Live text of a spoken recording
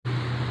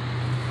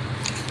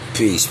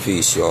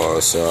Peace, y'all.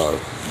 It's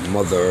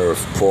Mother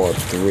Earth Part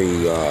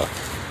 3,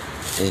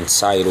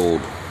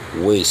 entitled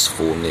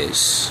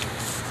Wastefulness.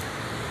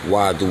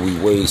 Why do we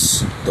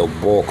waste the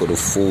bulk of the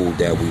food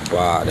that we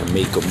buy to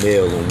make a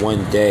meal in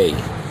one day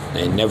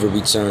and never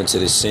return to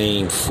the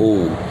same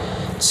food,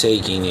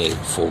 taking it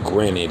for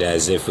granted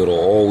as if it'll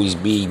always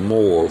be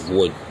more of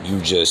what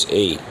you just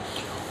ate?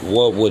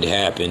 What would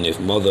happen if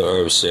Mother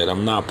Earth said,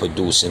 I'm not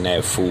producing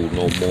that food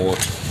no more?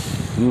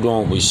 You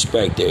don't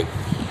respect it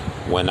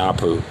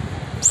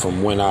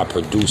from when I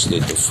produced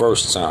it the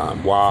first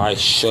time. Why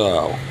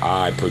shall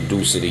I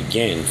produce it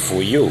again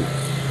for you?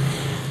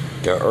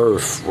 The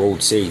earth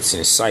rotates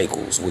in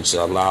cycles, which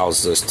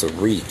allows us to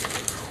reap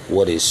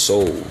what it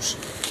sows.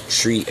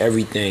 Treat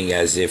everything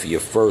as if your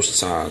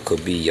first time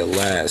could be your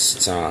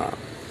last time,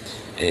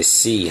 and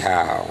see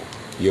how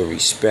your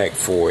respect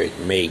for it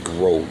may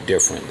grow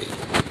differently.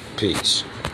 Peace.